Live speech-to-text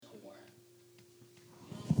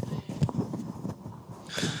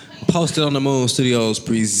Posted on the Moon Studios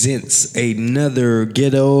presents another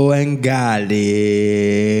Ghetto and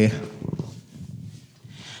Gotti.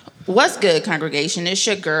 What's good, congregation? It's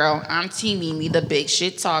your girl. I'm T Mimi, the big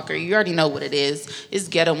shit talker. You already know what it is. It's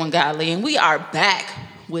Ghetto and Godly, and we are back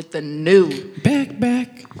with the new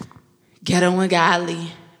Back. Ghetto and Godly.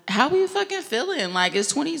 How we fucking feeling? Like,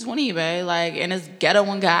 it's 2020, babe. Like, and it's Ghetto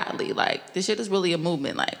and Godly. Like, this shit is really a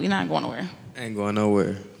movement. Like, we not going nowhere. Ain't going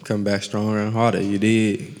nowhere. Come back stronger and harder. You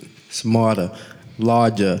did. Smarter,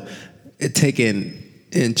 larger, taking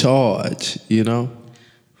in charge, you know?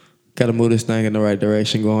 Gotta move this thing in the right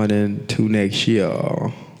direction going into next year.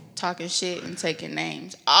 Talking shit and taking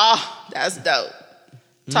names. Oh, that's dope.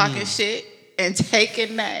 Talking shit and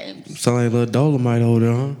taking names. Sound like a little Dolomite over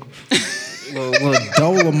there, huh? little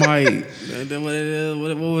Dolomite.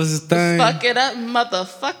 What was his thing? Fuck it up,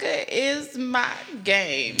 motherfucker, is my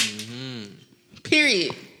game.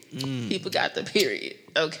 Period. People got the period,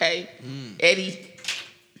 okay? Eddie,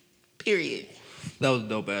 period. That was a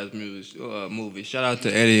dope ass movie. Shout out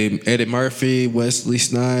to Eddie Murphy, Wesley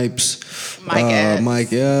Snipes,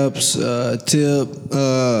 Mike Epps, Tip,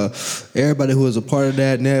 everybody who was a part of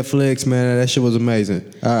that. Netflix, man, that shit was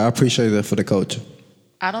amazing. I appreciate that for the culture.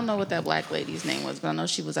 I don't know what that black lady's name was, but I know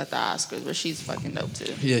she was at the Oscars, but she's fucking dope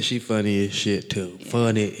too. Yeah, she funny as shit too. Yeah.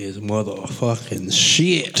 Funny as motherfucking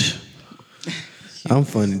shit. I'm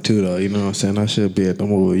funny too, though. You know what I'm saying? I should be at the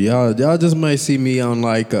movie. Y'all just might see me on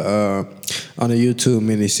like on a YouTube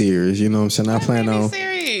miniseries. You know what I'm saying? I plan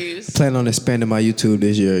on expanding my YouTube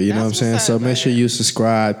this year. You know what I'm saying? So make sure you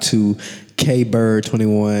subscribe to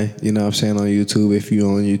KBird21. You know what I'm saying, on YouTube. If you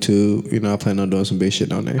on YouTube, you know I plan on doing some big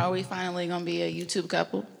shit on there. Are we finally gonna be a YouTube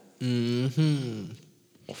couple?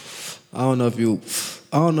 I don't know if you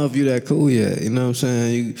that cool yet. You know what I'm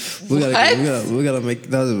saying? We gotta make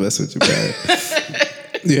that the best with you, man.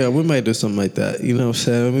 Yeah, we might do something like that. You know what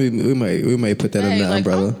I'm saying? We might put that in the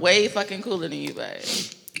umbrella. I'm way fucking cooler than you, babe.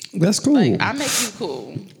 That's cool. Like, I make you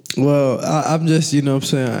cool. Well, I'm just, you know what I'm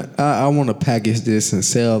saying, I want to package this and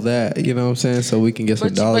sell that, you know what I'm saying, so we can get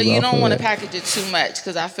some dollars off of it. But you don't want to package it too much,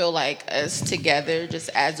 because I feel like us together,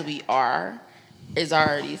 just as we are, is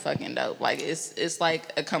already fucking dope. Like, it's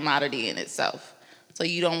like a commodity in itself. So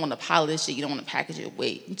you don't want to polish it, you don't want to package it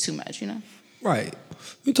way too much, you know? Right.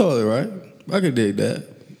 You're totally right. I can dig that.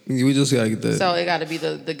 We just gotta get that. So it gotta be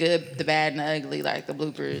the good, the bad, and the ugly, like the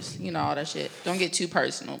bloopers, you know, all that shit. Don't get too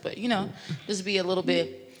personal, but you know, just be a little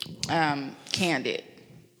bit candid.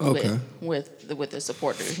 Okay. With the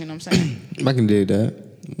supporters, you know what I'm saying? I can dig that.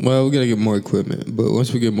 Well, we gotta get more equipment, but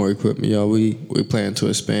once we get more equipment, y'all, we plan to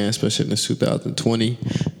expand, especially in this 2020.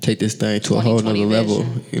 Take this thing to a whole nother level.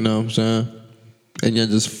 You know what I'm saying? And you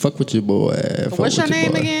just fuck with your boy. What's your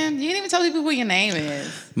name again? You didn't even tell people what your name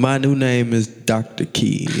is. My new name is Dr.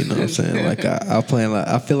 Key. You know what I'm saying? Like I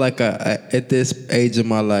feel like at this age of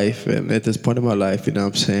my life and at this point in my life, you know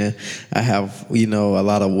what I'm saying, I have, you know, a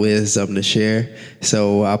lot of wisdom to share.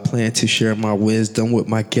 So I plan to share my wisdom with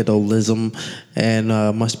my ghettoism and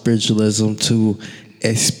my spiritualism to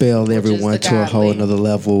expel everyone to a whole nother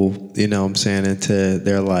level, you know what I'm saying, into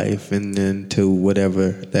their life and into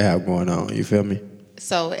whatever they have going on. You feel me?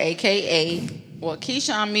 So,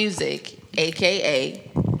 Keyshawn Music, a.k.a.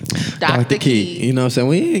 Dr. Key. You know what I'm saying?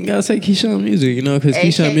 We ain't got to say Keyshawn Music, you know, because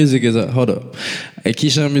Keyshawn Music is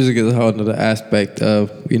Keyshawn Music is a whole other aspect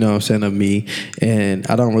of, you know what I'm saying, of me. And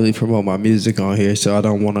I don't really promote my music on here, so I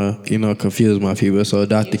don't want to, you know, confuse my people. So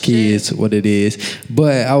Dr. Key is what it is.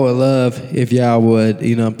 But I would love if y'all would,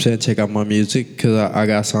 you know what I'm saying, check out my music, because I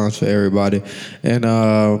got songs for everybody. And,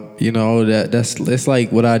 you know, it's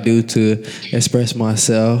like what I do to express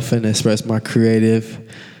myself and express my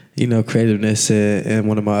creativeness in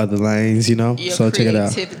one of my other lanes, you know. So check it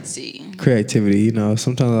out. Creativity, you know.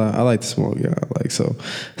 Sometimes I like to smoke, y'all. Like, so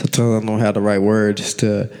sometimes I don't have the right words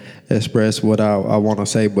to express what I want to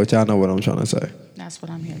say, but y'all know what I'm trying to say. That's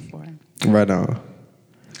what I'm here for. Right on.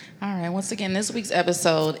 All right. Once again, this week's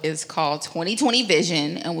episode is called 2020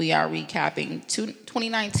 Vision, and we are recapping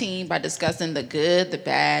 2019 by discussing the good, the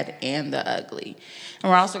bad, and the ugly.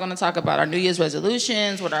 And we're also going to talk about our New Year's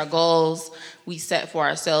resolutions, what our goals we set for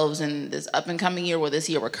ourselves in this up and coming year, this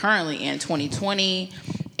year we're currently in, 2020.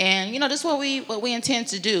 And, you know, just what we intend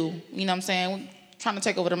to do. You know what I'm saying? We're trying to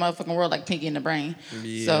take over the motherfucking world like Pinky in the Brain.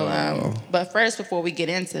 Yeah. So, but first, before we get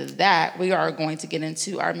into that, we are going to get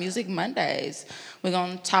into our Music Mondays. We're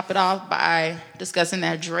going to top it off by discussing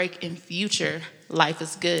that Drake and Future, Life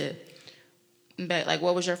is Good. But, like,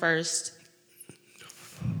 what was your first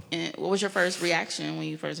reaction when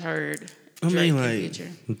you first heard Drake and Future?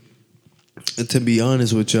 To be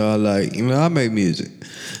honest with y'all, like, you know, I make music.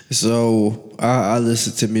 So I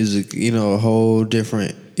listen to music, you know, a whole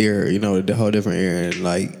different era, the whole different era. And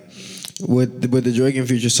like with the Drake and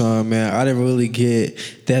Future song, man, I didn't really get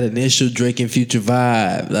that initial Drake and Future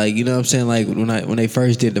vibe. Like, you know what I'm saying? Like when they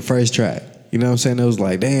first did the first track. You know what I'm saying? It was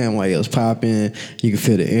like, damn, like it was popping. You could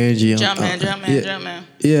feel the energy. Jumpman.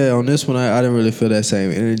 Yeah, on this one, I didn't really feel that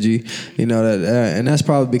same energy. And that's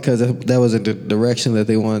probably because that wasn't the direction that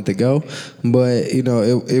they wanted to go. But,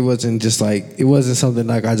 it wasn't just like, it wasn't something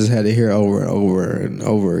like I just had to hear over and over and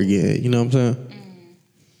over again. You know what I'm saying?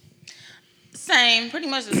 Same, pretty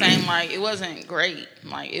much the same. Like, it wasn't great.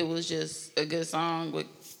 Like, it was just a good song with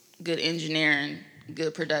good engineering,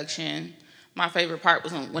 good production. My favorite part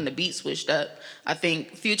was when the beat switched up. I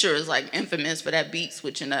think Future is like infamous for that beat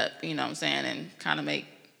switching up, you know what I'm saying, and kind of make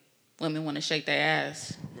women want to shake their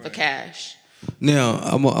ass for cash. Now,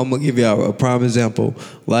 I'm gonna give you a prime example.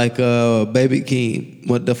 Like Baby Keem.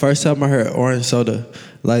 When the first time I heard Orange Soda,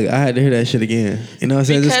 like I had to hear that shit again. You know what I'm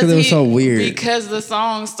saying? Just because it was so weird. Because the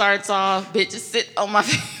song starts off, bitches sit on my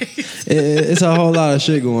face. It's a whole lot of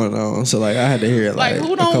shit going on. So like I had to hear it like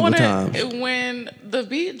who a don't couple want times. it when the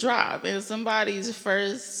beat drop and somebody's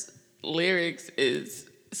first lyrics is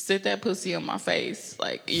sit that pussy on my face.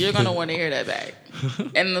 Like you're gonna want to hear that back.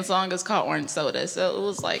 And the song is called Orange Soda, so it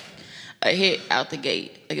was like a hit out the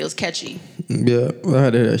gate. Like it was catchy. Yeah, I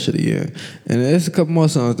had to hear that shit again. And there's a couple more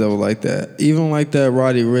songs that were like that. Even like that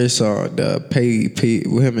Roddy Ricch song, the Pay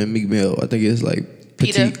with him and Meek Mill. I think it's like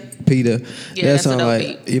Peter. Yeah, that song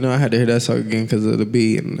like beat. I had to hear that song again because of the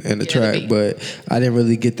beat and the track. But I didn't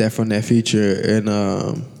really get that from that Future and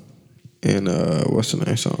what's the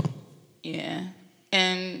next song? Yeah,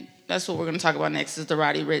 and that's what we're gonna talk about next is the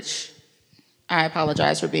Roddy Ricch. I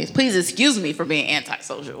apologize for please excuse me for being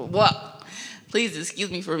antisocial. Well, please excuse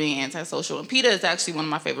me for being antisocial. And Peter is actually one of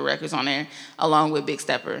my favorite records on there, along with Big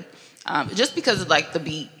Stepper. Just because of like the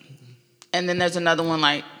beat. And then there's another one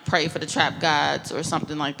like Pray for the Trap Gods or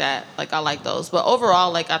something like that. Like I like those. But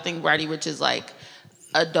overall, like I think Roddy Ricch is like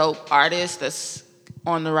a dope artist that's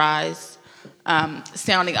on the rise.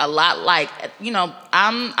 Sounding a lot like,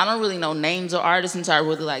 I don't really know names of artists until I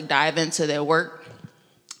really like dive into their work.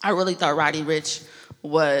 I really thought Roddy Ricch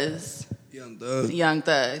was Young Thug.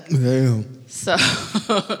 Damn. So,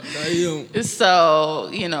 Damn. So,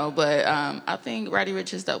 but I think Roddy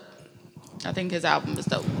Ricch is dope. I think his album is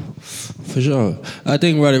dope. For sure. I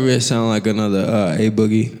think Roddy Ricch sound like another A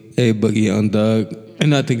Boogie Young Thug.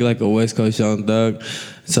 And I think like a West Coast Young Thug.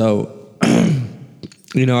 So,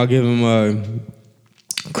 I'll give him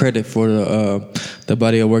credit for the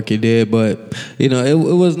body of work he did, but it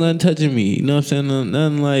was nothing touching me. You know what I'm saying?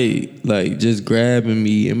 Nothing like just grabbing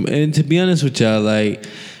me. And to be honest with y'all, like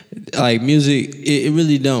music, it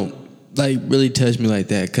really don't like really touch me like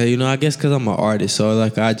that. Cause I guess cause I'm an artist, so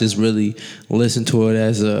like I just really listen to it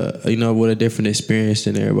as with a different experience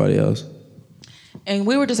than everybody else. And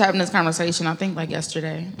we were just having this conversation, I think, like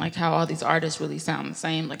yesterday, like how all these artists really sound the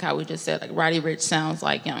same. Like how we just said, like Roddy Ricch sounds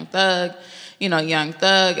like Young Thug. Young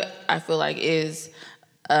Thug, I feel like is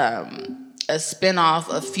a spinoff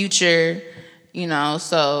of Future.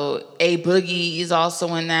 So A Boogie is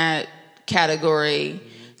also in that category.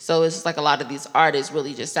 So it's like a lot of these artists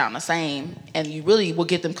really just sound the same, and you really will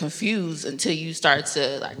get them confused until you start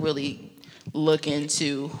to like really look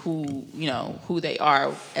into who they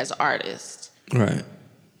are as artists. Right.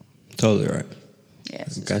 Totally right.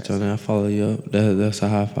 Yes. Got you on that. Follow you up. That's a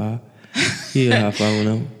high five. Yeah, high five with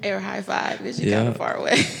them. Air high five because you're kind of far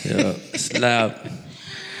away. Yeah. Slap.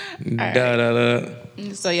 Right. Da.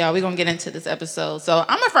 So, y'all, we're going to get into this episode. So,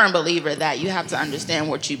 I'm a firm believer that you have to understand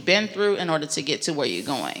what you've been through in order to get to where you're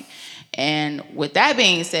going. And with that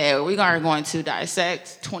being said, we are going to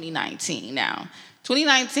dissect 2019 now.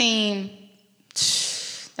 2019,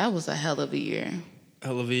 that was a hell of a year.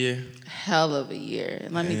 Hell of a year. Hell of a year.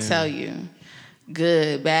 Let me tell you.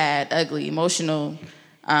 Good, bad, ugly, emotional,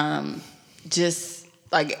 just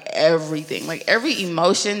like everything. Like every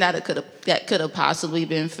emotion that could have possibly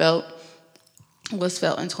been felt was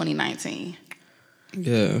felt in 2019.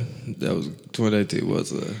 Yeah, that was 2019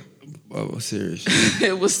 was a serious shit.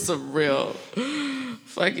 It was some real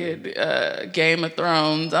fucking Game of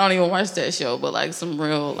Thrones. I don't even watch that show, but like some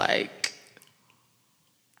real like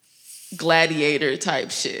gladiator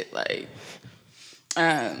type shit. Like,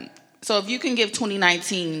 so if you can give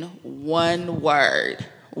 2019 one word,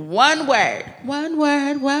 what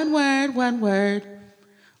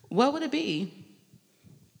would it be?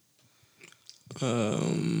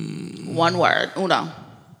 One word. Uno.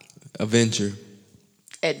 Adventure.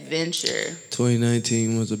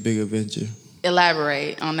 2019 was a big adventure.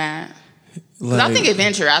 Elaborate on that. Because I think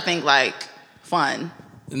adventure, I think like fun.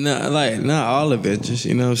 Not all adventures,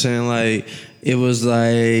 you know what I'm saying? Like, it was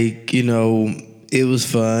like, it was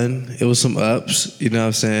fun. It was some ups, you know what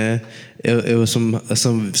I'm saying? It was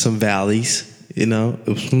some valleys, you know. It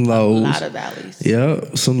was some lows. A lot of valleys. Yeah,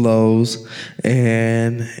 some lows,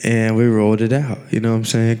 and we rolled it out. You know what I'm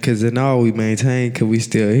saying? Because in all we maintained, cause we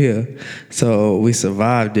still here, so we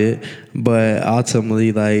survived it. But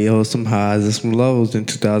ultimately, like it was some highs and some lows in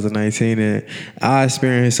 2019, and I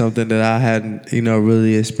experienced something that I hadn't, you know,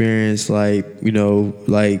 really experienced, like, you know,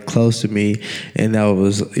 like close to me, and that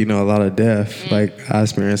was, you know, a lot of death. Like I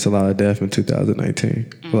experienced a lot of death in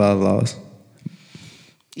 2019, a lot of loss.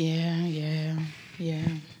 Yeah.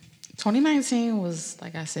 2019 was,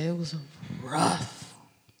 like I said, it was rough,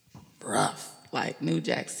 like New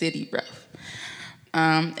Jack City rough.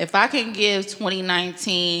 If I can give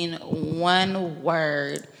 2019 one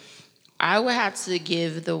word, I would have to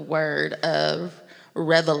give the word of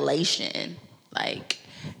revelation. Like,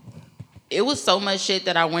 it was so much shit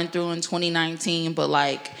that I went through in 2019, but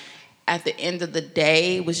like at the end of the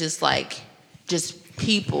day, it was just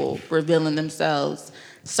people revealing themselves,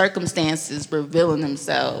 circumstances revealing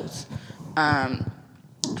themselves,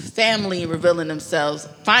 family revealing themselves,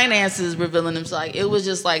 finances revealing themselves. Like, it was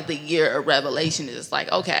just like the year of revelation. It's just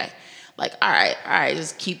like, okay, like, all right,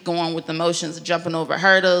 just keep going with the motions, jumping over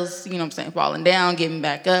hurdles, you know what I'm saying, falling down, getting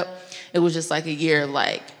back up. It was just like a year of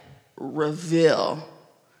like reveal.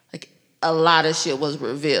 Like a lot of shit was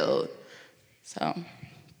revealed. So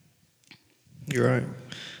You're right.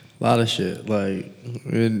 A lot of shit, like,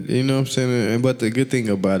 and, you know what I'm saying? But the good thing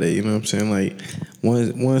about it, you know what I'm saying? Like,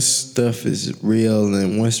 once stuff is real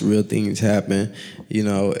and once real things happen, you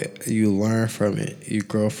know, you learn from it, you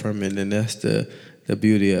grow from it, and that's the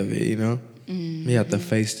beauty of it, you know? Mm-hmm. You have to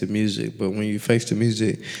face the music, but when you face the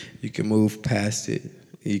music, you can move past it.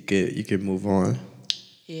 You can move on.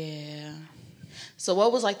 Yeah. So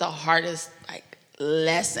what was, like, the hardest, like,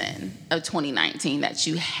 lesson of 2019 that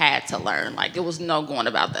you had to learn? Like, there was no going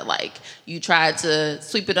about that. Like, you tried to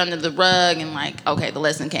sweep it under the rug and like, okay, the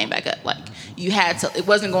lesson came back up. Like, you had to, it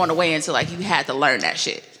wasn't going away until like you had to learn that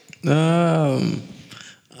shit.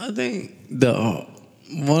 I think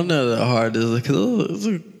one of the hardest, because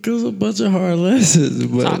it was a bunch of hard lessons.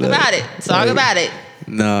 But Talk about it.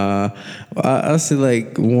 Nah, I see.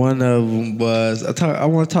 Like, one of them was I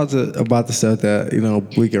want to talk about the stuff that, you know,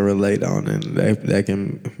 we can relate on and that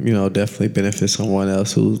can, you know, definitely benefit someone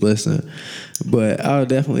else who's listening. But I would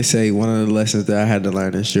definitely say one of the lessons that I had to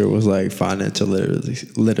learn this year was like financial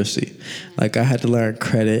literacy. Like, I had to learn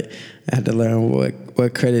credit. I had to learn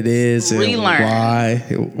what credit is and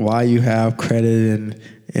why you have credit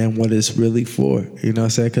and what it's really for. You know what I'm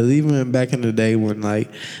saying? Because even back in the day when, like,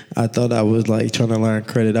 I thought I was, like, trying to learn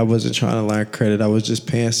credit, I wasn't trying to learn credit. I was just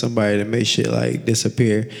paying somebody to make shit, like,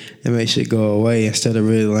 disappear and make shit go away instead of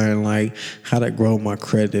really learning, like, how to grow my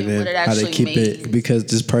credit and how to keep it. Because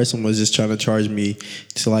this person was just trying to charge me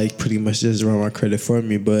to, like, pretty much just run my credit for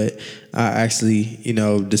me. But I actually, you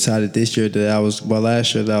know, decided last year that I was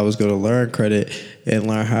going to learn credit and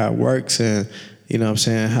learn how it works and, you know what I'm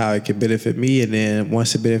saying, how it can benefit me. And then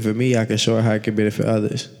once it benefit me, I can show how it can benefit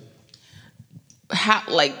others. How,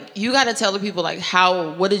 like, you got to tell the people, like,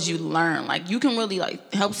 what did you learn? Like, you can really,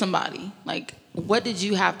 like, help somebody. Like, what did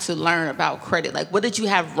you have to learn about credit? Like, what did you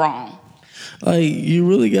have wrong? Like, you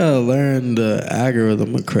really gotta learn the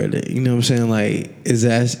algorithm of credit. You know what I'm saying? Like, is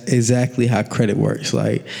that exactly how credit works?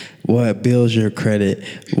 Like, what builds your credit?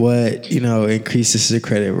 What, you know, increases the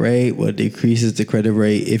credit rate? What decreases the credit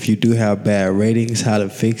rate? If you do have bad ratings, how to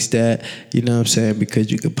fix that? You know what I'm saying?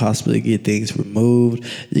 Because you could possibly get things removed.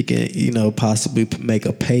 You can, you know, possibly make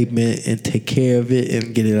a payment and take care of it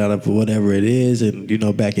and get it out of whatever it is and, you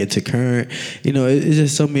know, back into current. You know, it's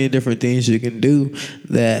just so many different things you can do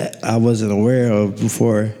that I wasn't aware of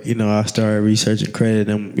before, you know, I started researching credit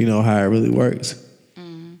and, you know, how it really works.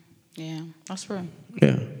 Yeah, that's true.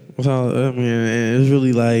 Yeah. So, I mean, it's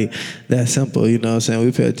really like that simple, you know what I'm saying?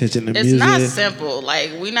 We pay attention to music. It's not simple.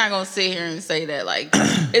 Like, we're not going to sit here and say that. Like,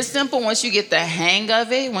 it's simple once you get the hang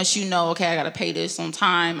of it. Once you know, okay, I got to pay this on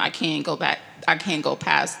time. I can't go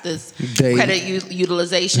past this date. Credit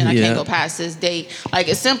utilization. I can't go past this date. Like,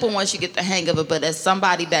 it's simple once you get the hang of it. But as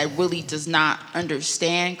somebody that really does not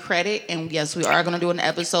understand credit, and yes, we are going to do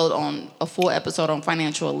a full episode on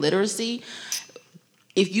financial literacy.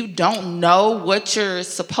 If you don't know what you're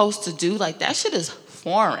supposed to do, like, that shit is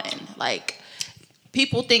foreign. Like,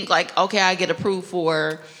 people think, like, okay, I get approved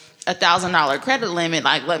for $1,000 credit limit.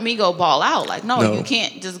 Like, let me go ball out. Like, no, you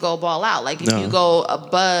can't just go ball out. Like, if you go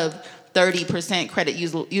above 30% credit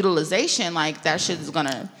utilization, like, that shit is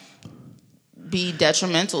gonna be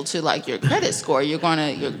detrimental to, like, your credit score. Your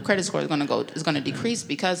credit score is gonna decrease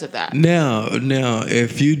because of that. Now,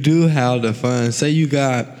 if you do have the funds, say you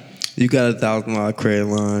got you got $1,000 credit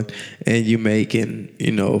line and you making,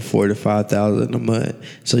 you know, 4,000 to 5,000 a month.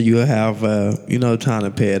 So you'll have, you know, time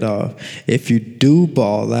to pay it off. If you do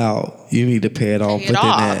ball out, you need to pay it off within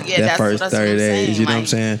that first 30 days. You know what I'm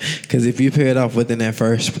saying? Because if you pay it off within that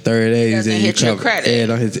first 30 days, then hit your credit.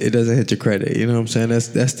 It doesn't hit your credit. You know what I'm saying?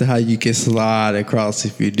 That's how you can slide across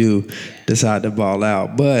if you do decide to ball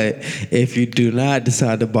out. But if you do not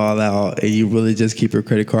decide to ball out and you really just keep your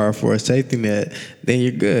credit card for a safety net, then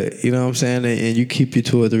you're good. You know what I'm saying? And you keep your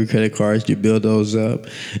 2 or 3 credit cards, you build those up.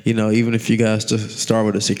 You know, even if you guys to start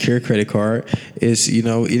with a secure credit card, it's, you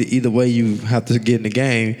know, either way you have to get in the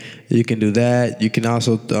game. You can do that. You can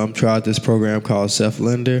also try out this program called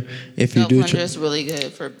Self-Lender. Self-Lender is really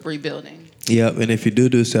good for rebuilding. Yep, and if you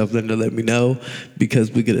do Self-Lender, let me know,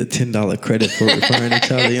 because we get a $10 credit for referring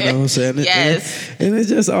each other, you know what I'm saying? Yes. And it's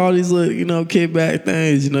just all these little, you know, kickback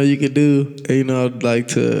things, you know, you can do, you know, like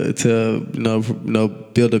to you know,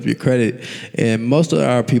 build up your credit. And most of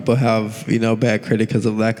our people have, you know, bad credit because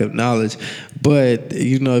of lack of knowledge. But,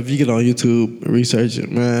 you know, if you get on YouTube, research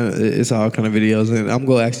it, man, it's all kind of videos. And I'm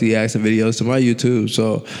going to actually add some videos to my YouTube.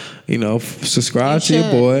 So, you know, subscribe to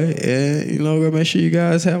your boy, and, you know, make sure you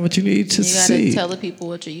guys have what you need to see. You got to tell the people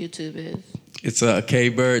what your YouTube is. It's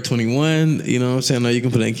K-Bird21, you know what I'm saying? Or you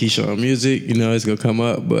can put in Keyshawn Music, you know, it's going to come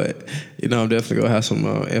up. But, you know, I'm definitely going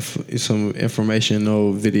to have some information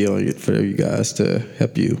or video for you guys to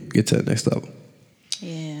help you get to the next level.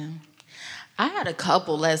 Yeah. I had a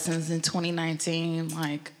couple lessons in 2019,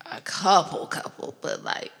 like a couple, but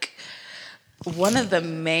like one of the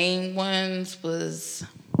main ones was,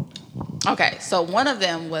 okay, so one of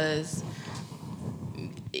them was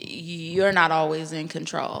you're not always in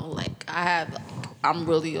control. Like I'm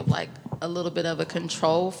really like a little bit of a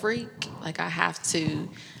control freak. Like I have to.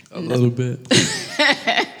 A little bit.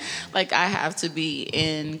 Like I have to be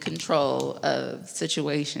in control of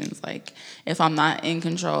situations. Like if I'm not in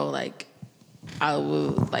control, like I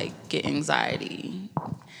will like get anxiety,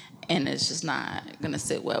 and it's just not gonna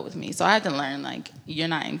sit well with me. So I had to learn, like, you're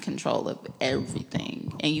not in control of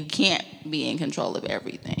everything, and you can't be in control of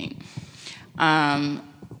everything.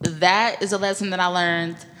 That is a lesson that I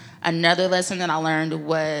learned. Another lesson that I learned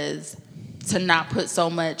was to not put so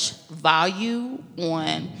much value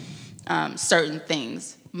on certain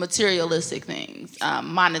things, materialistic things,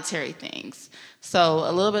 monetary things. So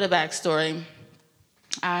a little bit of backstory.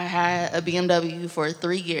 I had a BMW for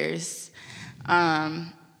 3 years,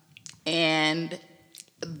 and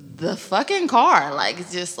the fucking car,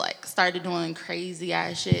 like, just, like, started doing crazy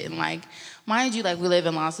ass shit. And, like, mind you, like, we live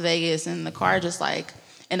in Las Vegas, and the car just, like,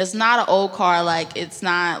 and it's not an old car, like, it's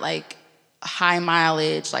not, like, high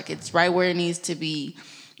mileage, like, it's right where it needs to be.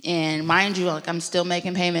 And mind you, like, I'm still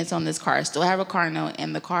making payments on this car. I still have a car note,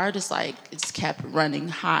 and the car just, like, it's kept running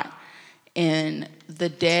hot in the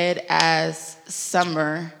dead-ass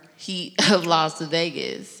summer heat of Las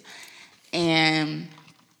Vegas. And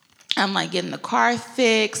I'm, like, getting the car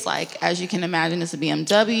fixed. Like, as you can imagine, it's a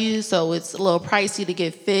BMW, so it's a little pricey to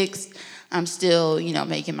get fixed. I'm still, you know,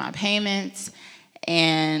 making my payments.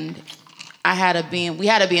 And we had a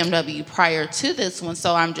BMW prior to this one,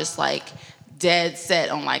 so I'm just, like, dead set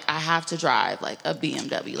on, like, I have to drive, like, a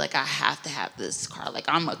BMW. Like, I have to have this car. Like,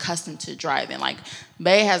 I'm accustomed to driving. Like,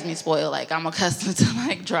 Bay has me spoiled. Like, I'm accustomed to,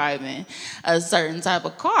 like, driving a certain type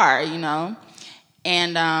of car, you know?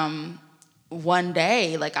 And one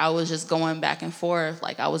day, like, I was just going back and forth.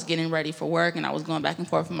 Like, I was getting ready for work, and I was going back and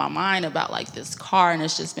forth in my mind about, like, this car, and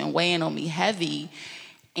it's just been weighing on me heavy.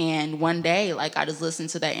 And one day, like, I just listened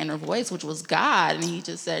to that inner voice, which was God, and he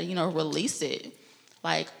just said, you know, release it.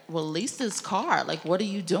 Like, release this car. Like, what are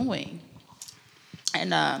you doing?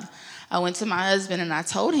 And I went to my husband and I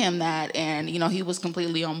told him that, and, you know, he was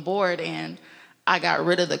completely on board, and I got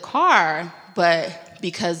rid of the car. But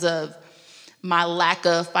because of my lack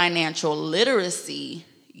of financial literacy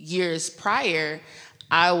years prior,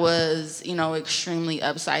 I was, you know, extremely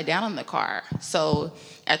upside down in the car. So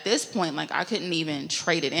at this point, like, I couldn't even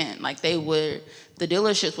trade it in. Like, the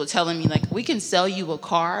dealerships were telling me, like, we can sell you a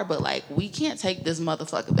car, but, like, we can't take this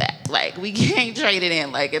motherfucker back. Like, we can't trade it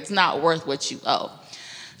in. Like, it's not worth what you owe.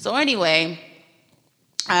 So anyway,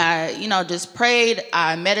 I, you know, just prayed.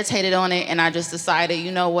 I meditated on it, and I just decided,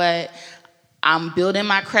 you know what? I'm building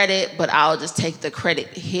my credit, but I'll just take the credit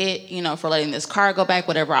hit, you know, for letting this car go back,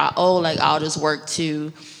 whatever I owe. Like, I'll just work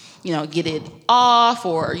to, you know, get it off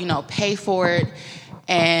or, you know, pay for it.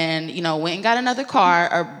 And, you know, went and got another car,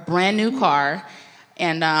 a brand new car,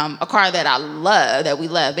 and a car that I love, that we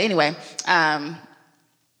love. But anyway,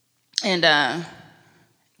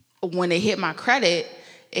 when it hit my credit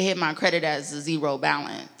as a zero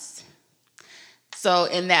balance. So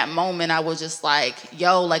in that moment, I was just like,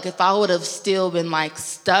 yo, like if I would have still been like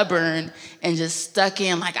stubborn and just stuck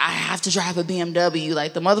in, like I have to drive a BMW,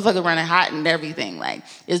 like the motherfucker running hot and everything, like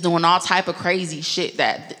is doing all type of crazy shit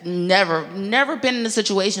that never been in a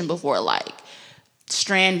situation before, like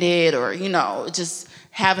stranded or, just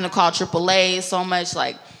having to call AAA so much,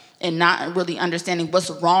 like, and not really understanding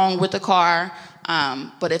what's wrong with the car.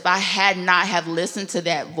 But if I had not have listened to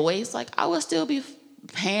that voice, like I would still be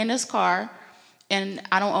paying this car. And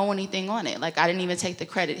I don't owe anything on it. Like, I didn't even take the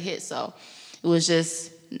credit hit. So it was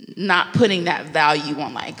just not putting that value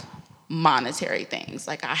on, like, monetary things.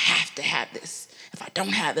 Like, I have to have this. If I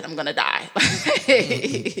don't have it, I'm going to die.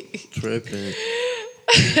 Tripping.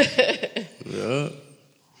 Yeah.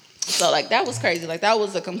 So, like, that was crazy. Like, that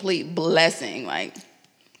was a complete blessing, like,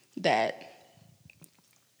 that,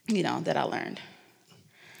 that I learned.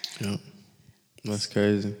 Yeah. That's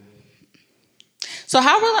crazy. So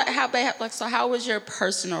how was your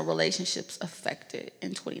personal relationships affected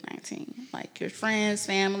in 2019? Like your friends,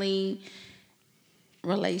 family,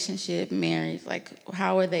 relationship, marriage, like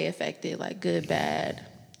how were they affected? Like good, bad,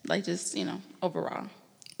 like just, overall.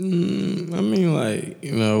 I mean, like,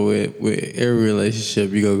 with every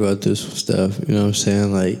relationship, you go through some stuff, you know what I'm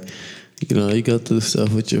saying? Like, you go through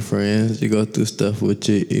stuff with your friends, you go through stuff with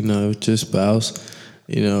with your spouse.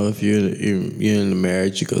 If you're in a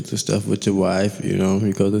marriage, you go through stuff with your wife. You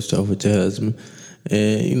go through stuff with your husband,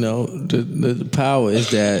 and the power is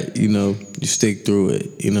that you stick through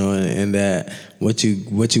it. And that what you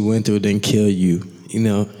went through didn't kill you.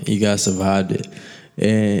 You guys survived it.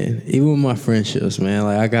 And even with my friendships, man,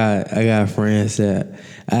 like I got friends that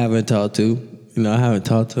I haven't talked to. I haven't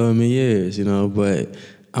talked to them in years. But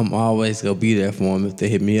I'm always gonna be there for them if they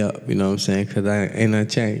hit me up. You know what I'm saying? Because I ain't nothing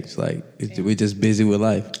changed. Like we just busy with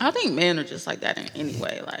life. I think men are just like that in any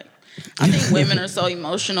way. Like I think women are so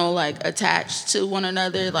emotional, like attached to one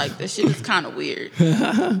another. Like this shit is kind of weird.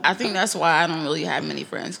 I think that's why I don't really have many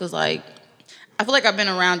friends. Because like I feel like I've been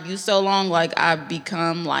around you so long. Like I've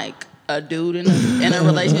become like a dude in a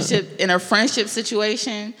relationship, in a friendship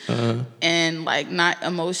situation, and like not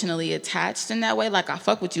emotionally attached in that way. Like I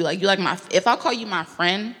fuck with you. Like you like if I call you my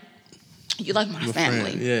friend, you like my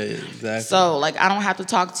family. Friend. Yeah, exactly. So like I don't have to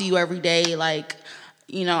talk to you every day. Like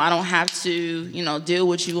I don't have to deal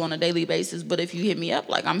with you on a daily basis. But if you hit me up,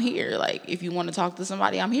 like I'm here. Like if you want to talk to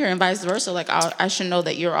somebody, I'm here, and vice versa. Like I should know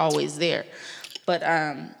that you're always there. But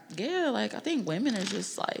yeah, like I think women are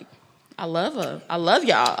just like. I love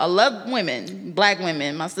y'all. I love women, black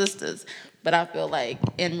women, my sisters. But I feel like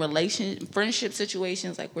in friendship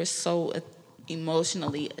situations, like we're so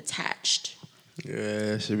emotionally attached. Yeah,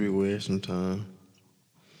 it should be weird sometimes.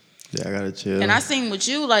 Yeah, I gotta chill. And I seen with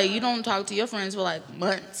you, like you don't talk to your friends for like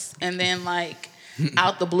months, and then like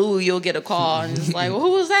out the blue you'll get a call and it's like, well,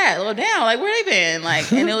 who was that? Well, damn, like where they been?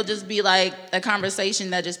 Like, and it'll just be like a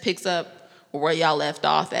conversation that just picks up where y'all left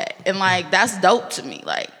off at, and like that's dope to me,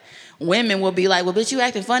 like. Women will be like, well, bitch, you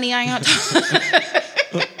acting funny. I ain't got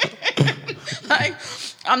like,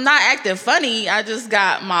 I'm not acting funny. I just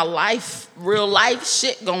got my real life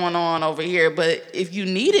shit going on over here. But if you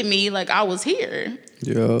needed me, like, I was here.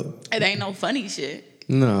 Yeah. It ain't no funny shit.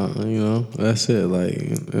 No, that's it.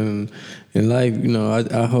 Like, and in life,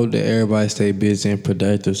 I hope that everybody stay busy and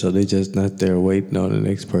productive so they just not there waiting on the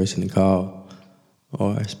next person to call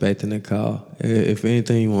or expecting a call. If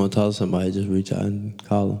anything you want to talk to somebody, just reach out and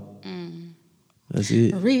call them. That's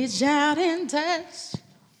it. Reach out and touch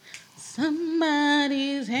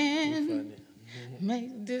somebody's hand.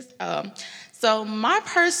 Make this. So my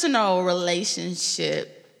personal relationships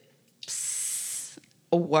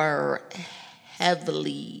were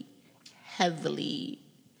heavily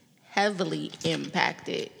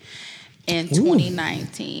impacted in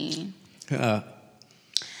 2019. I'm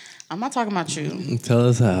not talking about you. Tell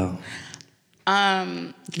us how. I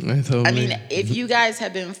mean, if you guys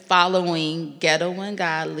have been following Ghetto and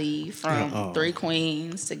Godly from Three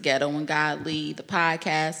Queens to Ghetto and Godly, the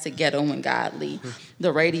podcast to Ghetto and Godly,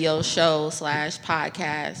 the radio show /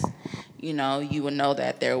 podcast, you would know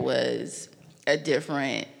that there was a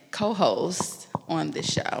different co-host on the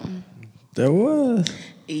show. There was?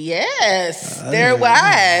 Yes, there was.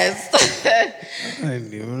 I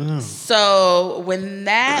didn't even know. So when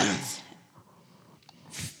that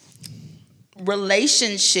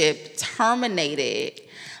relationship terminated,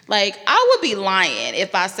 like I would be lying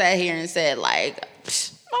if I sat here and said like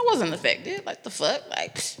I wasn't affected. Like the fuck,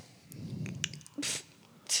 like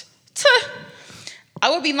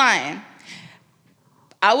I would be lying.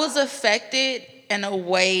 I was affected in a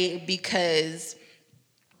way because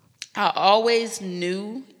I always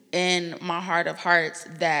knew in my heart of hearts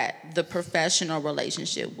that the professional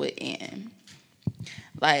relationship would end.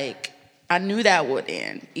 Like, I knew that would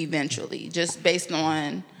end eventually, just based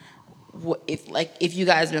on if you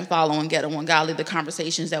guys been following Ghetto Ungodly, the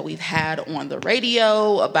conversations that we've had on the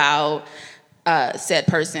radio about said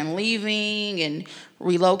person leaving and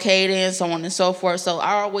relocating, so on and so forth. So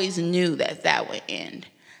I always knew that would end.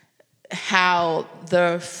 How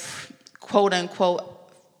the quote unquote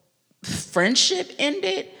friendship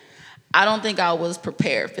ended, I don't think I was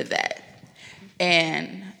prepared for that.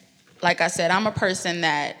 And like I said, I'm a person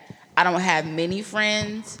that I don't have many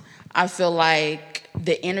friends. I feel like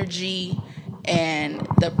the energy and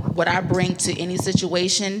what I bring to any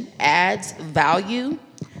situation adds value.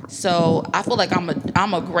 So I feel like I'm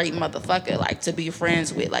a great motherfucker, like, to be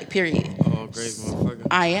friends with, like, period. Oh, great motherfucker.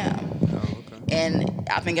 I am. Oh, okay. And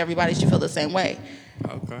I think everybody should feel the same way.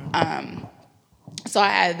 Okay. So I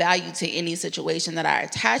add value to any situation that I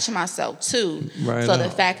attach myself to. Right so on. The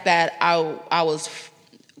fact that I was,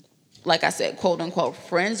 like I said, quote unquote,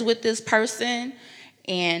 friends with this person,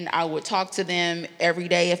 and I would talk to them every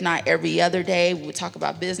day, if not every other day. We would talk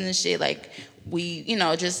about business shit. Like, we,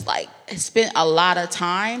 just like spent a lot of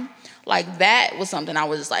time. Like, that was something I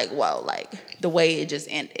was just like, whoa, like the way it just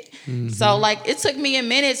ended. Mm-hmm. So like, it took me a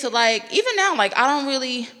minute to, like, even now, like, I don't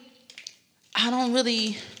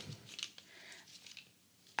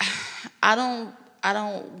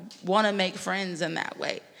want to make friends in that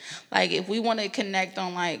way. Like, if we want to connect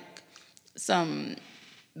on, like, some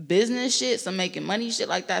business shit, some making money shit,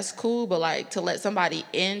 like, that's cool. But, like, to let somebody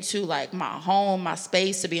into, like, my home, my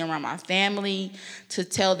space, to be around my family, to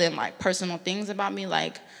tell them, like, personal things about me,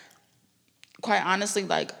 like, quite honestly,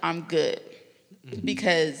 like, I'm good. Mm-hmm.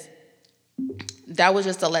 Because that was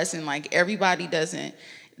just a lesson. Like, everybody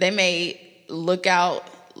they may look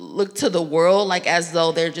to the world, like, as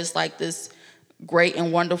though they're just, like, this great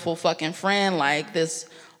and wonderful fucking friend, like this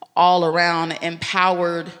all around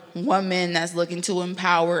empowered woman that's looking to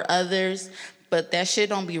empower others. But that shit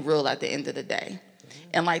don't be real at the end of the day.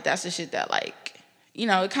 And, like, that's the shit that, like,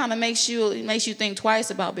 it kind of makes you think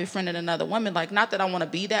twice about befriending another woman. Like, not that I want to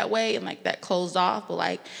be that way and, like, that closed off, but,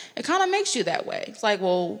 like, it kind of makes you that way. It's like,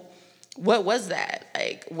 well, what was that?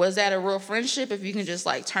 Like, was that a real friendship if you can just,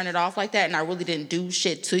 like, turn it off like that, and I really didn't do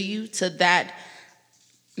shit to you to that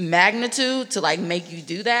magnitude to, like, make you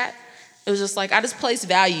do that? It was just like, I just place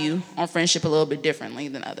value on friendship a little bit differently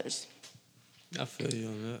than others. I feel you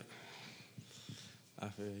on that. I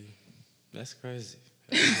feel you. That's crazy.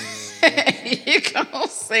 You gonna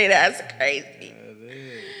say that's crazy? That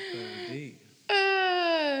is kind of deep.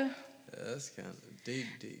 That's kind of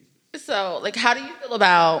deep. So, like, how do you feel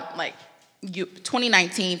about, like,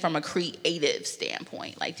 2019 from a creative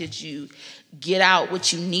standpoint? Like, did you get out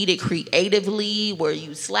what you needed creatively? Were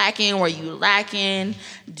you slacking? Were you lacking?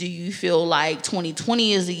 Do you feel like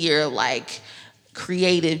 2020 is a year of, like,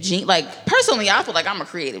 creative genius? Like, personally, I feel like I'm a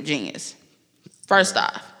creative genius. First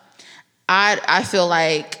off, I feel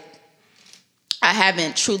like I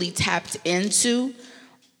haven't truly tapped into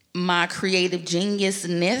my creative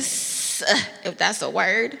geniusness, if that's a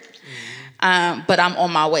word. But I'm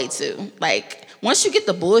on my way to. Like, once you get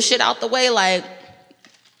the bullshit out the way, like,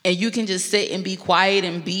 and you can just sit and be quiet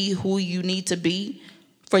and be who you need to be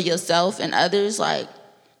for yourself and others, like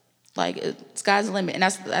sky's the limit. And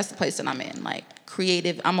that's the place that I'm in. Like,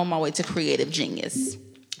 creative, I'm on my way to creative genius.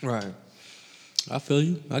 Right. I feel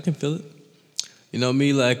you. I can feel it.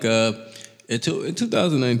 Me, like, in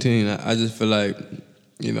 2019, I just feel like,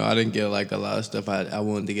 I didn't get, like, a lot of stuff I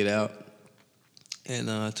wanted to get out. In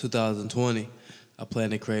 2020, I plan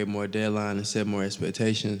to create more deadline and set more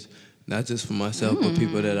expectations, not just for myself, but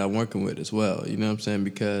people that I'm working with as well. You know what I'm saying?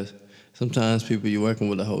 Because sometimes people you're working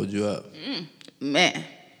with will hold you up. Man.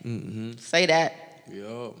 Mm-hmm. Say that.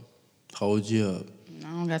 Yo, hold you up. I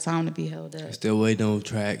don't got time to be held up. Still waiting on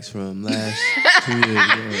tracks from last 2 years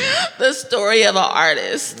ago. The story of an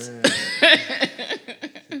artist.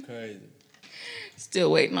 It's crazy.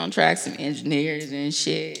 Still waiting on tracks from engineers and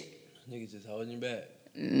shit. Niggas just holding you back.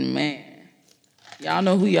 Man. Y'all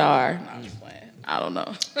know who y'all are. No, I'm just playing. I don't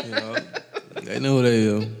know. They know who they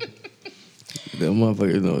are. Them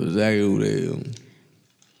motherfuckers know exactly who they are.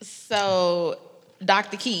 So,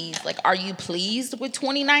 Dr. Keys, like, are you pleased with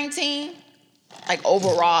 2019? Like,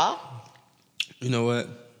 overall? You know what?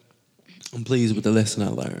 I'm pleased with the lesson I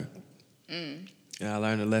learned. And I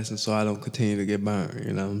learned a lesson so I don't continue to get burned.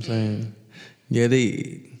 You know what I'm saying? Yeah,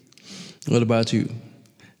 What about you?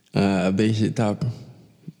 Big shit talker.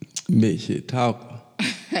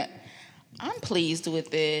 I'm pleased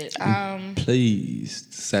with it.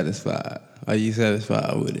 Pleased, satisfied. Are you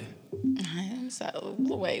satisfied with it? I am so.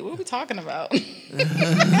 Wait, what are we talking about?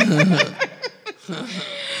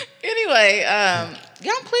 Anyway,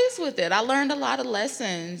 yeah, I'm pleased with it. I learned a lot of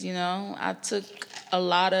lessons. You know, I took a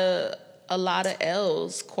lot of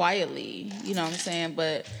L's quietly. You know what I'm saying?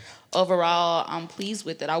 But overall, I'm pleased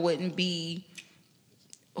with it. I wouldn't be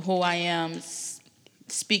who I am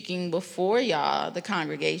speaking before y'all, the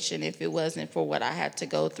congregation, if it wasn't for what I had to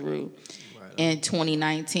go through in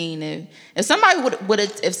 2019. If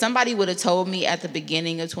somebody would have told me at the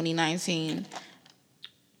beginning of 2019,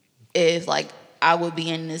 if like I would be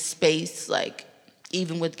in this space, like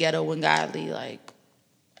even with Ghetto and Godly, like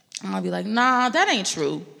I'll be like, nah, that ain't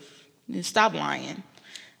true. Stop lying.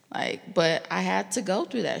 Like, but I had to go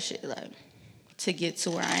through that shit, like, to get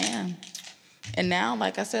to where I am. And now,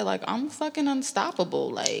 like I said, like I'm fucking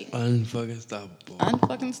unstoppable, like unfucking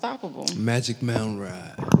stoppable. Magic Mountain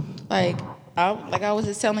ride. Like I was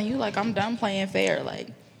just telling you, like I'm done playing fair, like,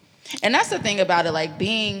 and that's the thing about it, like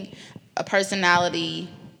being a personality,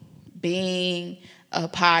 being a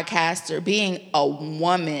podcaster, being a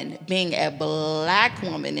woman, being a black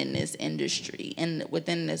woman in this industry and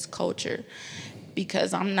within this culture,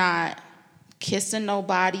 because I'm not kissing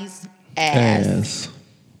nobody's ass.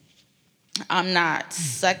 I'm not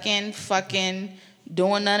sucking, fucking,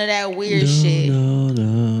 doing none of that weird shit.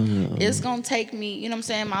 No. It's gonna take me, you know what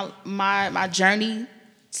I'm saying, my journey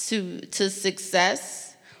to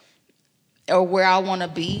success or where I want to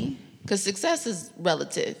be, because success is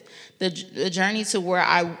relative. The journey to where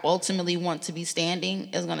I ultimately want to be standing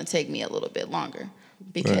is gonna take me a little bit longer,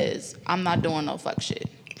 because I'm not doing no fuck shit.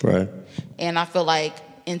 Right. And I feel like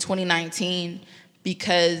in 2019,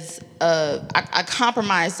 because I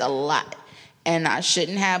compromised a lot. And I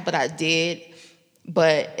shouldn't have, but I did.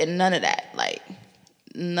 But none of that, like,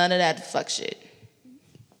 none of that fuck shit.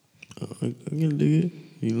 I can dig it.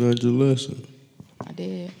 You learned your lesson. I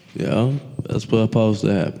did. Yeah, that's what's supposed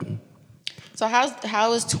to happen. So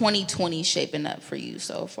how is 2020 shaping up for you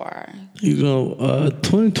so far?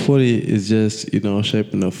 2020 is just,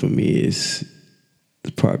 shaping up for me is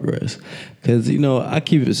the progress. Because, I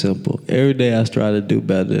keep it simple. Every day I try to do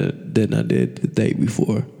better than I did the day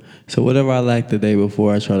before. So whatever I lacked the day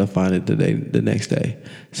before, I try to find it the next day.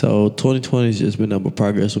 So 2020 has just been up a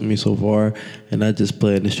progress with me so far, and I just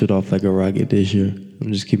playing this shit off like a rocket this year.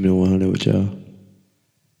 I'm just keeping it 100 with y'all.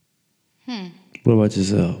 What about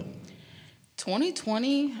yourself?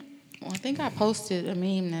 2020, I think I posted a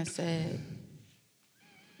meme that said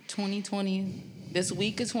 2020, this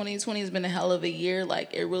week of 2020 has been a hell of a year.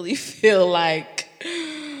 Like, it really feel like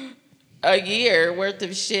a year worth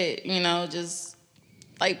of shit, just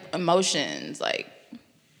like emotions, like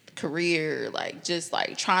career, like just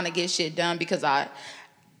like trying to get shit done, because I'm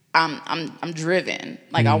driven.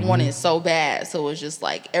 Like I want it so bad. So it's just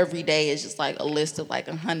like every day is just like a list of like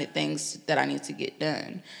 100 things that I need to get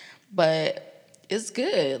done. But it's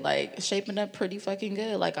good, like shaping up pretty fucking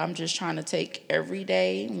good. Like I'm just trying to take every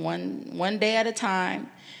day, one day at a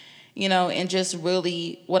time, and just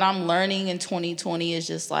really what I'm learning in 2020 is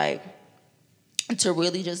just like to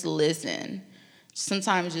really just listen.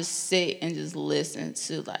 Sometimes just sit and just listen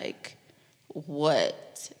to like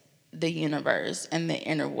what the universe and the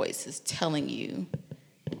inner voice is telling you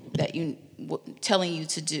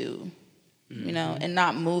to do, and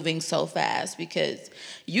not moving so fast, because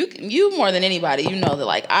you more than anybody, that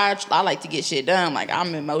like I like to get shit done. Like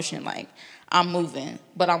I'm in motion, like I'm moving,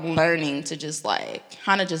 but I'm learning to just like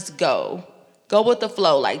kind of just go with the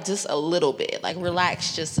flow, like just a little bit, like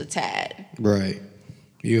relax just a tad. Right,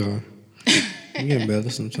 you are. You getting better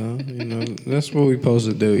sometimes, That's what we supposed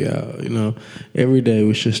to do, y'all. Every day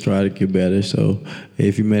we should try to get better. So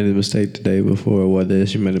if you made a mistake the day before, whether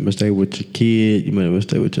it's you made a mistake with your kid, you made a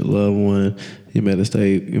mistake with your loved one, you made a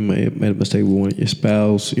mistake with one of your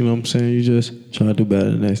spouse, you know what I'm saying? You just try to do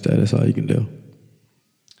better the next day. That's all you can do.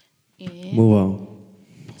 Yeah. Move on.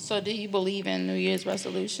 So do you believe in New Year's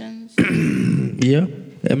resolutions? Yeah.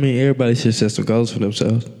 I mean, everybody should set some goals for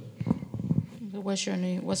themselves.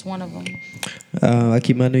 What's one of them? I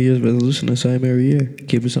keep my New Year's resolution the same every year.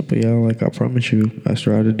 Keep it simple, y'all. Like I promise you, I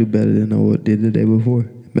strive to do better than I did the day before.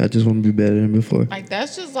 I just want to be better than before. Like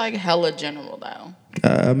that's just like hella general though.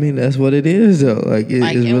 I mean, that's what it is though. Like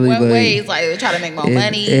it's in really what like ways? Like try to make more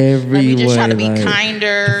money. Let me just try to be like,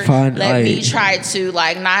 kinder. Let me try to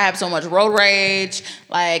like not have so much road rage.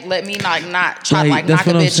 Like let me not try to like knock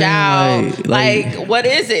a bitch out. Like what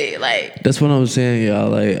is it? Like that's what I'm saying, y'all.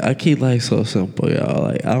 Like I keep like so simple, y'all.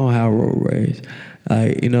 Like I don't have road rage.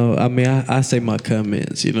 Like, I mean, I say my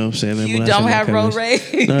comments, you know what I'm saying? You don't have road rage?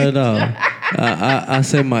 No, I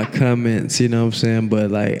say my comments, you know what I'm saying?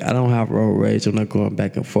 But like, I don't have road rage. I'm not going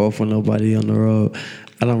back and forth with nobody on the road.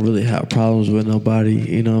 I don't really have problems with nobody,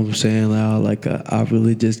 you know what I'm saying? I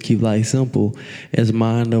really just keep life simple. It's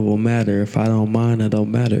mind over matter. If I don't mind, it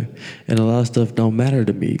don't matter. And a lot of stuff don't matter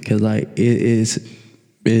to me because like it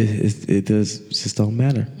just don't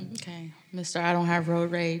matter. Okay, Mr. I don't have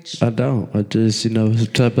road rage. I don't. I just,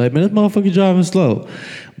 sometimes like, man, this motherfucker driving slow.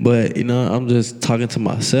 But, I'm just talking to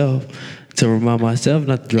myself to remind myself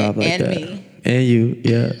not to drive like and that. Me. And you,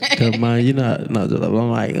 yeah. Because mine, you're not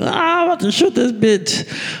I'm like, I'm about to shoot this bitch.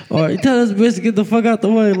 Or you tell this bitch to get the fuck out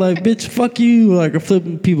the way. Like, bitch, fuck you. Like, I'm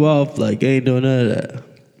flipping people off. Like, ain't doing none of that.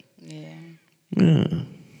 Yeah.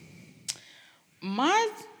 My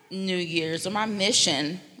New Year's, or my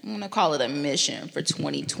mission, I'm going to call it a mission for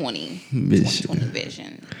 2020. Mission. 2020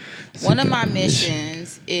 vision. One of my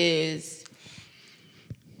missions is,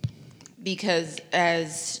 because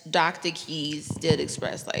as Dr. Keys did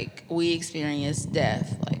express, like, we experience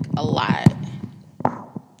death, like, a lot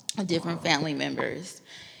of different family members.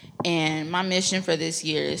 And my mission for this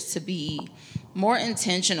year is to be more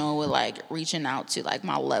intentional with, like, reaching out to, like,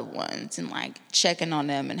 my loved ones and, like, checking on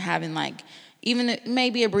them and having, like, even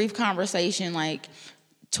maybe a brief conversation, like,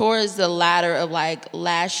 towards the latter of, like,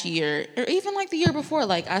 last year or even, like, the year before.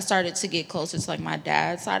 Like, I started to get closer to, like, my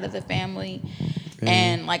dad's side of the family.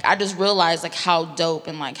 And, like, I just realized, like, how dope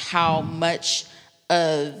and, like, how much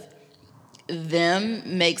of them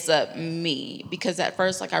makes up me. Because at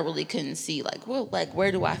first, like, I really couldn't see, like, well, like,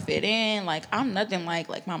 where do I fit in? Like, I'm nothing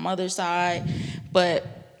like my mother's side. But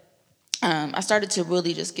I started to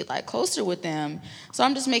really just get, like, closer with them. So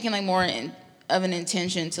I'm just making, like, more of an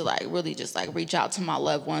intention to, like, really just, like, reach out to my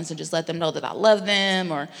loved ones and just let them know that I love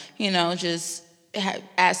them, or, just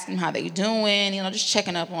ask them how they doing, just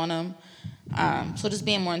checking up on them. So just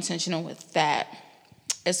being more intentional with that.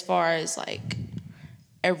 As far as, like,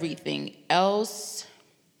 everything else,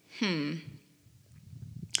 I'm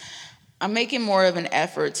making more of an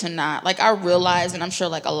effort to not, like, I realize, and I'm sure,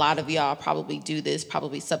 like, a lot of y'all probably do this,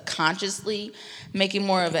 probably subconsciously, making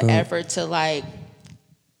more of an effort to, like,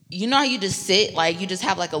 how you just sit, like, you just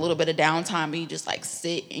have, like, a little bit of downtime, and you just, like,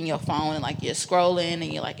 sit in your phone and, like, you're scrolling,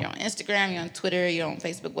 and you're on Instagram, you're on Twitter, you're on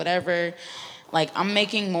Facebook, whatever. Like, I'm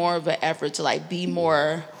making more of an effort to, like, be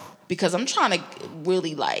more, because I'm trying to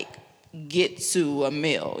really, like, get to a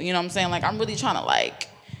meal. You know what I'm saying? Like, I'm really trying to, like,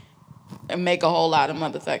 make a whole lot of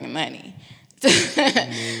motherfucking money.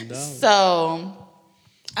 So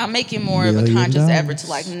I'm making more of a conscious effort to,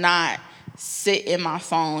 like, not sit in my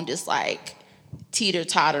phone just, like,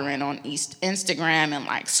 teeter-tottering on Instagram and,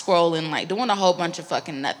 like, scrolling, like, doing a whole bunch of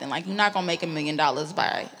fucking nothing. Like, you're not gonna make $1 million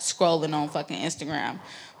by scrolling on fucking Instagram,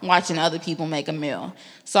 watching other people make a meal.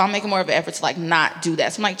 So I'm making more of an effort to, like, not do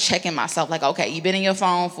that. So I'm, like, checking myself, like, okay, you've been in your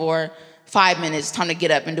phone for 5 minutes, time to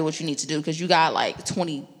get up and do what you need to do, because you got, like,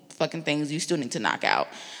 20 fucking things you still need to knock out.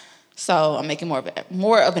 So I'm making more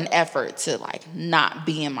of an effort to, like, not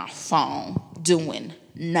be in my phone doing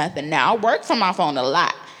nothing. Now, I work from my phone a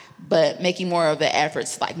lot, but making more of an effort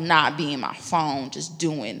to, like, not be in my phone just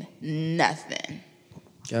doing nothing.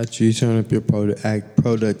 Got you. Turn up your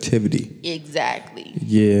productivity. Exactly.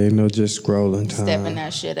 Yeah, just scrolling time. Stepping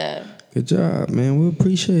that shit up. Good job, man. We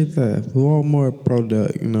appreciate that. We want more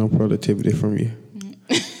productivity from you.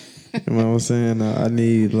 You know what I'm saying? I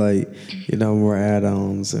need, like, more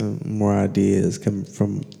add-ons and more ideas coming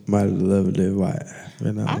from my lovely wife.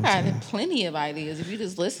 I got plenty of ideas if you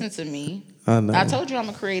just listen to me. I know. I told you I'm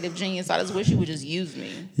a creative genius. I just wish you would just use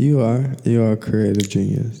me. You are. You are a creative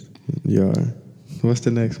genius. You are. What's the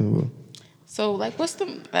next one, Will? So, like,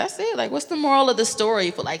 that's it. Like, what's the moral of the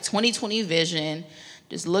story for, like, 2020 vision?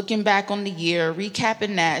 Just looking back on the year,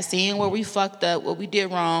 recapping that, seeing where we fucked up, what we did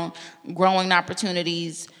wrong, growing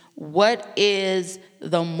opportunities. What is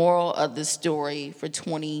the moral of the story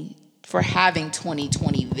for having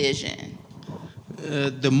 2020 vision?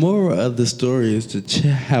 The moral of the story is to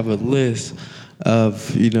have a list of,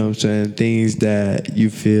 things that you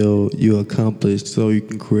feel you accomplished, so you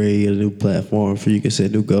can create a new platform for you can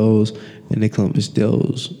set new goals and accomplish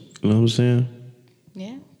those. You know what I'm saying?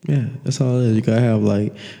 Yeah. Yeah, that's all it is. You gotta have,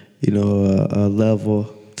 like, a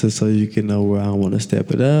level so you can know where I want to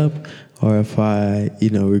step it up, or if I,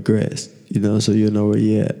 regress, so you know where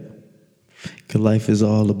you're at. Because life is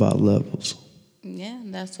all about levels. Yeah,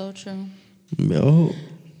 that's so true. Oh.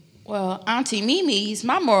 Well, Auntie Mimi's,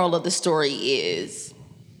 my moral of the story is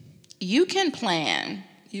you can plan,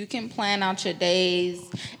 You can plan out your days,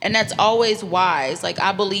 and that's always wise. Like,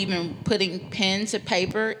 I believe in putting pen to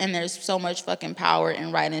paper, and there's so much fucking power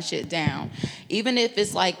in writing shit down. Even if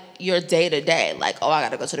it's like your day to day, like, oh, I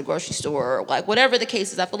gotta go to the grocery store, or like whatever the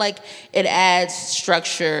case is, I feel like it adds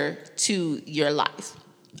structure to your life.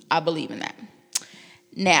 I believe in that.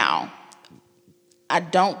 Now, I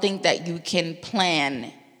don't think that you can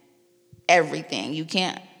plan everything. You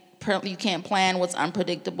can't plan what's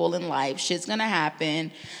unpredictable in life. Shit's gonna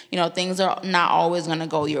happen. Things are not always gonna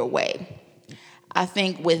go your way. I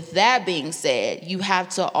think with that being said, you have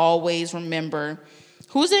to always remember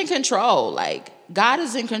who's in control. Like, God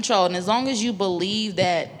is in control. And as long as you believe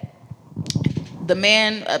that the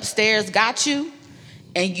man upstairs got you,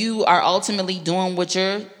 and you are ultimately doing what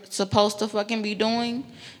you're supposed to fucking be doing,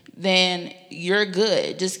 then you're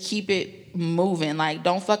good. Just keep it moving. Like,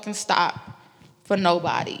 don't fucking stop for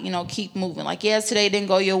nobody. Keep moving. Like, yes, today didn't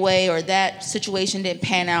go your way, or that situation didn't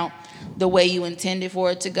pan out the way you intended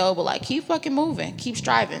for it to go, but like, keep fucking moving. Keep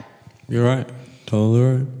striving. You're right. Totally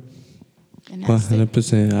right.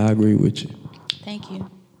 100%. I agree with you. Thank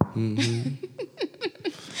you.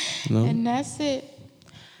 Mm-hmm. No. And that's it.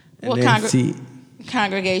 And Well,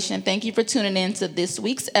 congregation, thank you for tuning in to this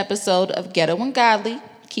week's episode of Ghetto and Godly.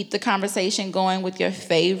 Keep the conversation going with your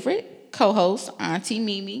favorite co-hosts, Auntie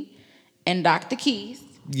Mimi and Dr. Keys.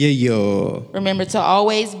 Yeah. Remember to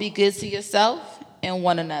always be good to yourself and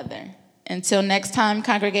one another. Until next time,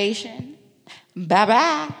 congregation,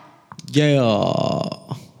 bye-bye. Yeah.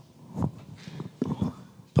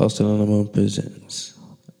 Posted on the Moon presents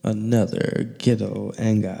another Ghetto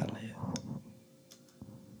and Godly.